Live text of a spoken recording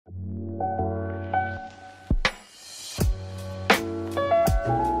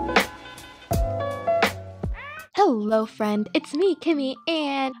Hello friend, it's me, Kimmy,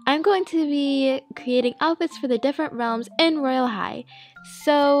 and I'm going to be creating outfits for the different realms in Royal High.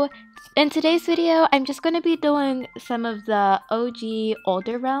 So, in today's video, I'm just going to be doing some of the OG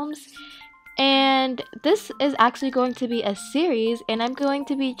older realms. And this is actually going to be a series, and I'm going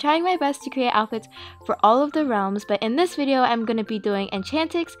to be trying my best to create outfits for all of the realms. But in this video, I'm going to be doing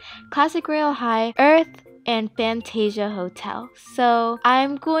Enchantix, Classic Royal High, Earth, and Fantasia Hotel. So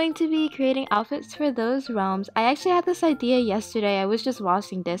I'm going to be creating outfits for those realms. I actually had this idea yesterday. I was just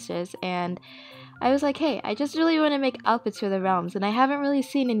washing dishes and I was like, hey, I just really want to make outfits for the realms, and I haven't really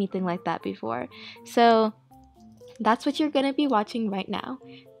seen anything like that before. So that's what you're going to be watching right now.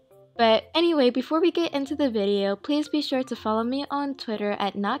 But anyway, before we get into the video, please be sure to follow me on Twitter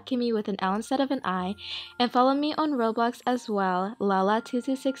at notkimmy with an L instead of an I, and follow me on Roblox as well,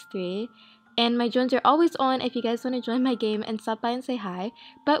 Lala2263. And my joins are always on if you guys want to join my game and stop by and say hi.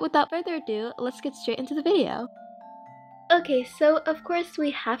 But without further ado, let's get straight into the video. Okay, so of course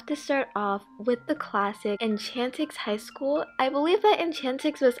we have to start off with the classic Enchantix High School. I believe that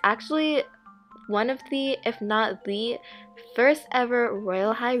Enchantix was actually one of the, if not the, first ever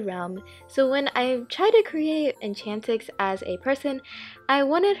Royal High realm. So when I tried to create Enchantix as a person, I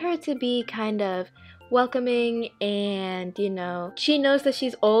wanted her to be kind of welcoming, and you know, she knows that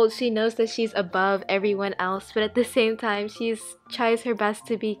she's old, she knows that she's above everyone else, but at the same time she tries her best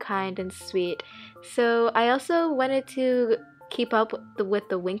to be kind and sweet. So I also wanted to keep up with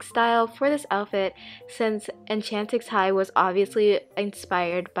the wink style for this outfit, since Enchantix High was obviously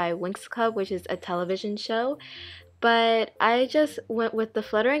inspired by Winx Club, which is a television show. But I just went with the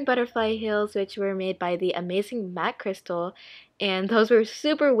fluttering butterfly heels, which were made by the amazing Matte Crystal, and those were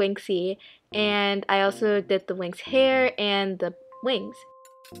super winxy. And I also did the Winx hair and the wings.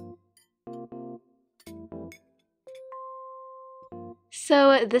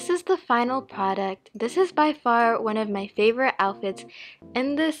 So this is the final product. This is by far one of my favorite outfits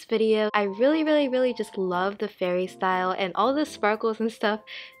in this video. I really just love the fairy style, and all the sparkles and stuff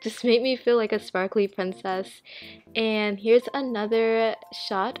just made me feel like a sparkly princess. And here's another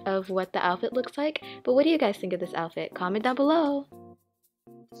shot of what the outfit looks like. But what do you guys think of this outfit? Comment down below.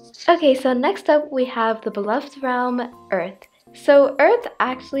 Okay, so next up we have the beloved realm, Earth. So Earth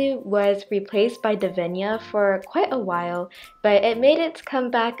actually was replaced by Divinia for quite a while, but it made its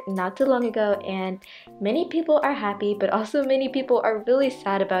comeback not too long ago, and many people are happy, but also many people are really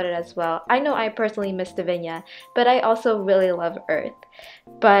sad about it as well. I know I personally miss Divinia, but I also really love Earth.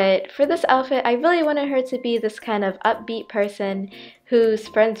 But for this outfit, I really wanted her to be this kind of upbeat person who's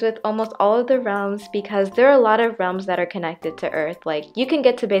friends with almost all of the realms, because there are a lot of realms that are connected to Earth. Like, you can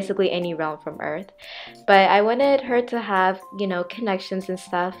get to basically any realm from Earth. But I wanted her to have, you know, connections and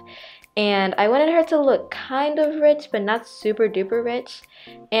stuff. And I wanted her to look kind of rich, but not super duper rich.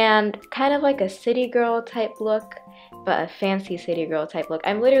 And kind of like a city girl type look, but a fancy city girl type look.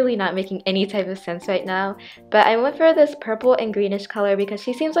 I'm literally not making any type of sense right now. But I went for this purple and greenish color because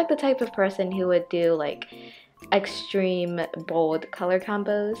she seems like the type of person who would do like extreme bold color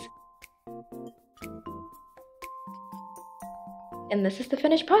combos. And this is the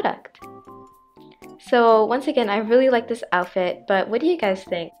finished product. So once again, I really like this outfit, but what do you guys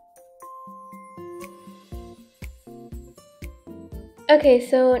think? Okay,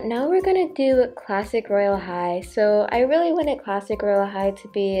 so now we're gonna do Classic Royal High. So I really wanted Classic Royal High to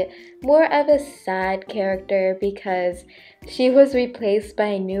be more of a sad character because she was replaced by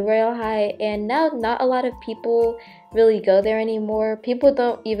a new Royal High, and now not a lot of people really go there anymore. People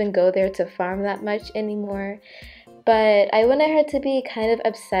don't even go there to farm that much anymore. But I wanted her to be kind of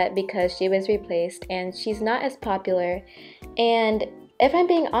upset because she was replaced and she's not as popular. And if I'm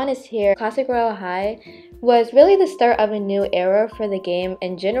being honest here, Classic Royal High was really the start of a new era for the game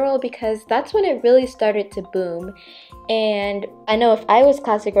in general, because that's when it really started to boom. And I know if I was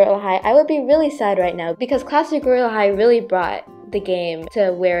Classic Royal High, I would be really sad right now, because Classic Royal High really brought the game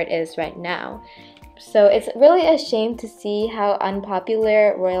to where it is right now. So it's really a shame to see how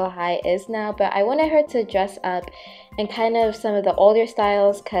unpopular Royal High is now, but I wanted her to dress up in kind of some of the older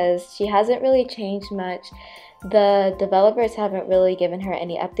styles because she hasn't really changed much. The developers haven't really given her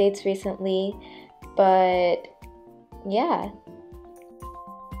any updates recently, but yeah.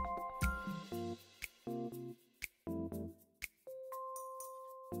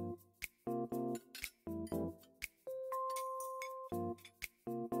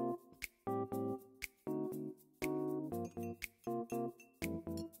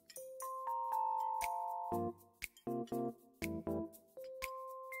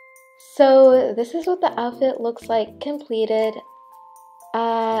 So this is what the outfit looks like completed.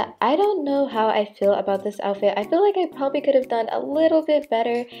 I don't know how I feel about this outfit. I feel like I probably could have done a little bit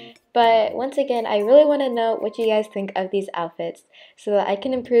better, But once again, I really want to know what you guys think of these outfits so that I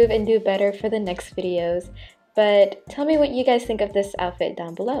can improve and do better for the next videos. But tell me what you guys think of this outfit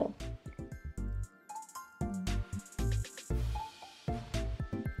down below.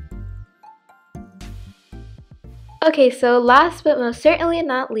 Okay, so last but most certainly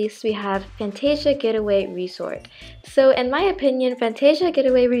not least, we have Fantasia Getaway Resort. So in my opinion, Fantasia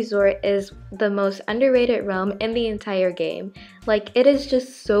Getaway Resort is the most underrated realm in the entire game. Like, it is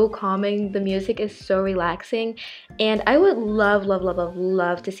just so calming, the music is so relaxing, and I would love, love, love, love,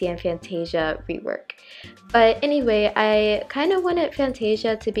 love to see a Fantasia rework. But anyway, I kind of wanted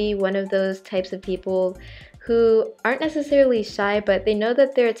Fantasia to be one of those types of people who aren't necessarily shy, but they know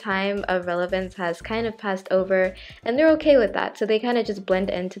that their time of relevance has kind of passed over and they're okay with that. So they kind of just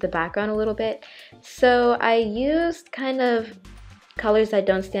blend into the background a little bit. So I used kind of colors that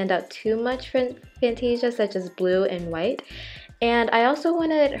don't stand out too much for Fantasia, such as blue and white. And I also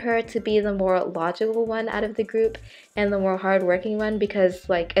wanted her to be the more logical one out of the group and the more hardworking one because,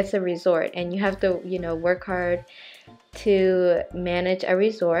 like, it's a resort and you have to, you know, work hard to manage a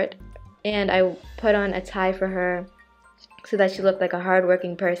resort. And I put on a tie for her so that she looked like a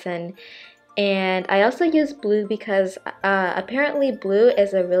hardworking person. And I also used blue because apparently blue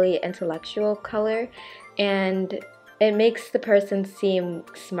is a really intellectual color and it makes the person seem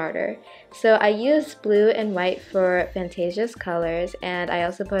smarter. So I used blue and white for Fantasia's colors, and I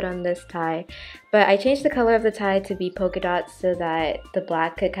also put on this tie. But I changed the color of the tie to be polka dots so that the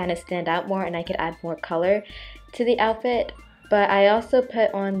black could kind of stand out more and I could add more color to the outfit. But I also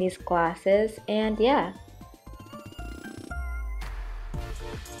put on these glasses, and yeah.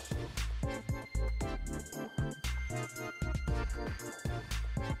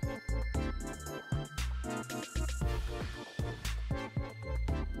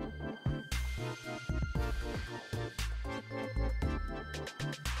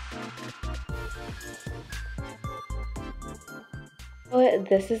 So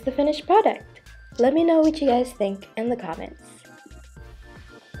this is the finished product. Let me know what you guys think in the comments.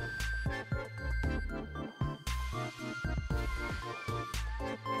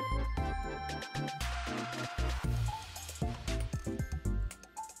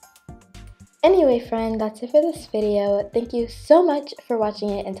 Anyway, friend, that's it for this video. Thank you so much for watching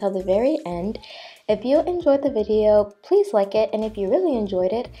it until the very end. If you enjoyed the video, please like it, and if you really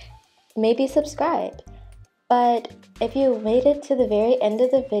enjoyed it, maybe subscribe. But if you made it to the very end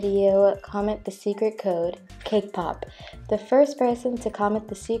of the video, comment the secret code, Cake Pop. The first person to comment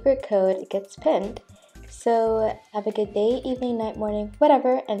the secret code gets pinned. So have a good day, evening, night, morning,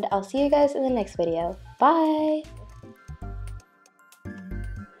 whatever, and I'll see you guys in the next video. Bye!